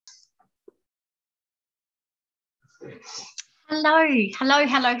Hello, hello,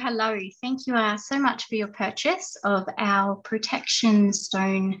 hello, hello. Thank you so much for your purchase of our protection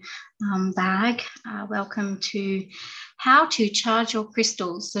stone bag. Welcome to How to Charge Your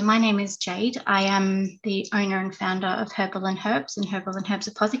Crystals. So my name is Jade. I am the owner and founder of Herbal Herbs and Herbal Herbs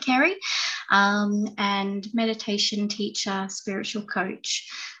Apothecary, and meditation teacher, spiritual coach,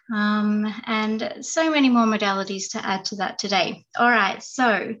 and so many more modalities to add to that today. All right,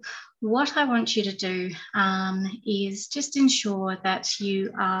 so what I want you to do is just ensure that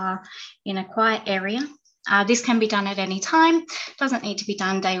you are in a quiet area. This can be done at any time. It doesn't need to be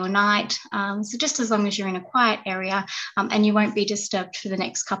done day or night. So just as long as you're in a quiet area and you won't be disturbed for the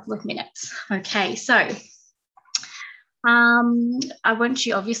next couple of minutes. Okay, so I want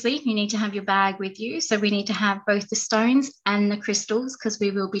you, obviously, you need to have your bag with you. So we need to have both the stones and the crystals because we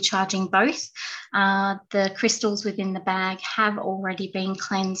will be charging both. The crystals within the bag have already been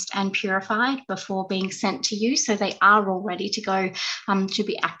cleansed and purified before being sent to you. So they are all ready to go to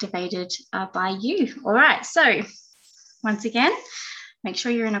be activated by you. All right. So once again, make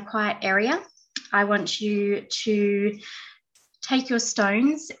sure you're in a quiet area. I want you to take your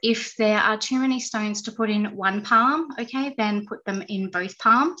stones. If there are too many stones to put in one palm, okay, then put them in both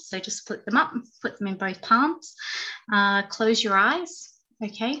palms. So just split them up, put them in both palms. Close your eyes,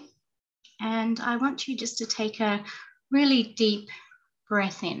 okay? And I want you just to take a really deep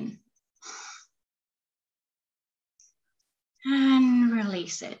breath in. And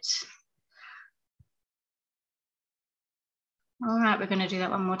release it. All right, we're going to do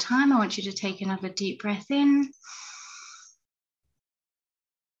that one more time. I want you to take another deep breath in.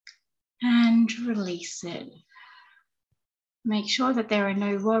 And release it. Make sure that there are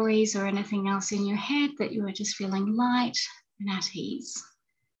no worries or anything else in your head, that you are just feeling light and at ease.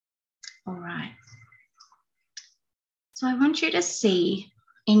 All right. So I want you to see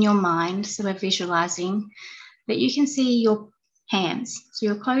in your mind, so we're visualizing, that you can see your hands. So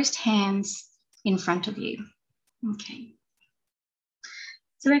your closed hands in front of you. Okay.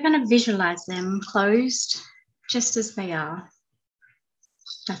 So we're going to visualize them closed just as they are.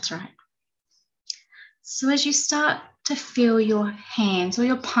 That's right. So as you start to feel your hands or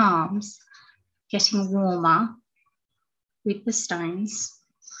your palms getting warmer with the stones,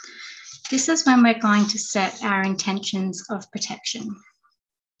 this is when we're going to set our intentions of protection.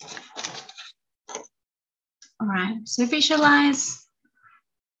 All right, so visualize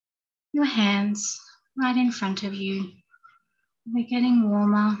your hands right in front of you. We're getting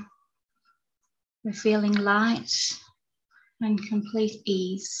warmer. We're feeling light and complete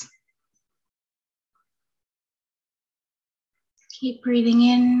ease. Keep breathing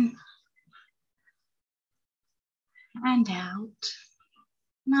in and out,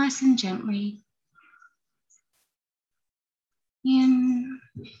 nice and gently. In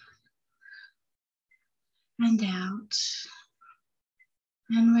and out.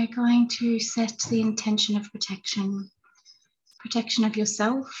 And we're going to set the intention of protection. Protection of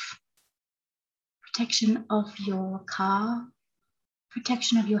yourself, protection of your car,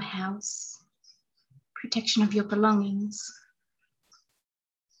 protection of your house, protection of your belongings.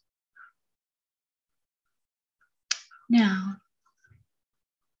 Now,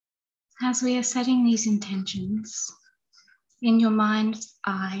 as we are setting these intentions, in your mind's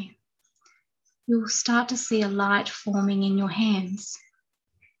eye, you'll start to see a light forming in your hands.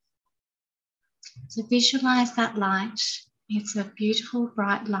 So visualize that light. It's a beautiful,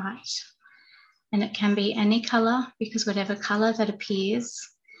 bright light. And it can be any color, because whatever color that appears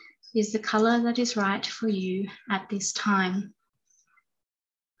is the color that is right for you at this time.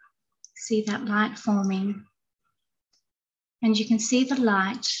 See that light forming. And you can see the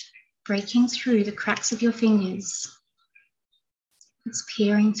light breaking through the cracks of your fingers. It's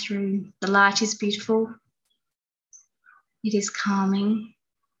peering through. The light is beautiful. It is calming.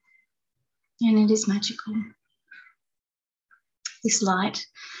 And it is magical. This light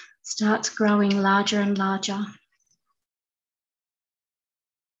starts growing larger and larger.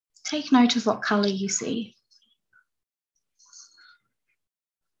 Take note of what color you see.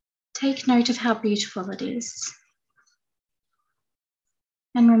 Take note of how beautiful it is.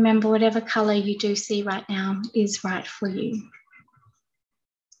 And remember, whatever color you do see right now is right for you.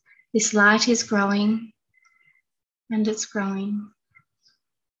 This light is growing, and it's growing,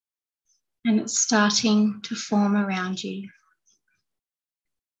 and it's starting to form around you.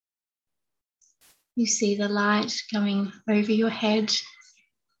 You see the light going over your head,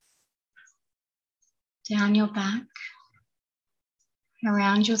 down your back,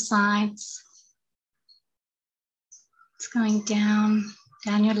 around your sides. It's going down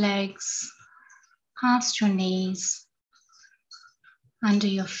your legs, past your knees, under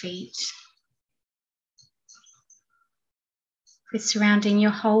your feet. with surrounding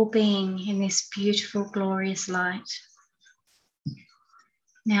your whole being in this beautiful, glorious light.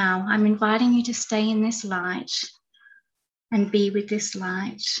 Now, I'm inviting you to stay in this light and be with this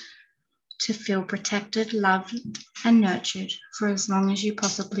light, to feel protected, loved, and nurtured for as long as you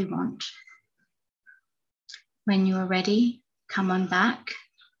possibly want. When you are ready, come on back,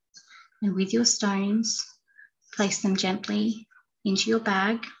 and with your stones, place them gently into your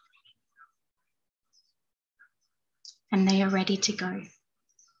bag, and they are ready to go.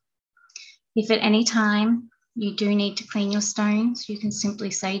 If at any time you do need to clean your stones, you can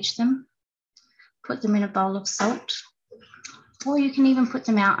simply sage them, put them in a bowl of salt, or you can even put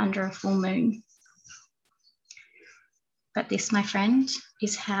them out under a full moon. But this, my friend,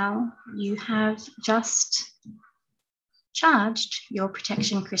 is how you have just charged your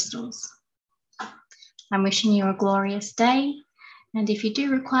protection crystals. I'm wishing you a glorious day, and if you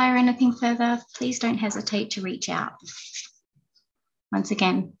do require anything further, please don't hesitate to reach out. Once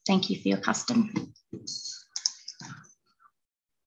again, thank you for your custom.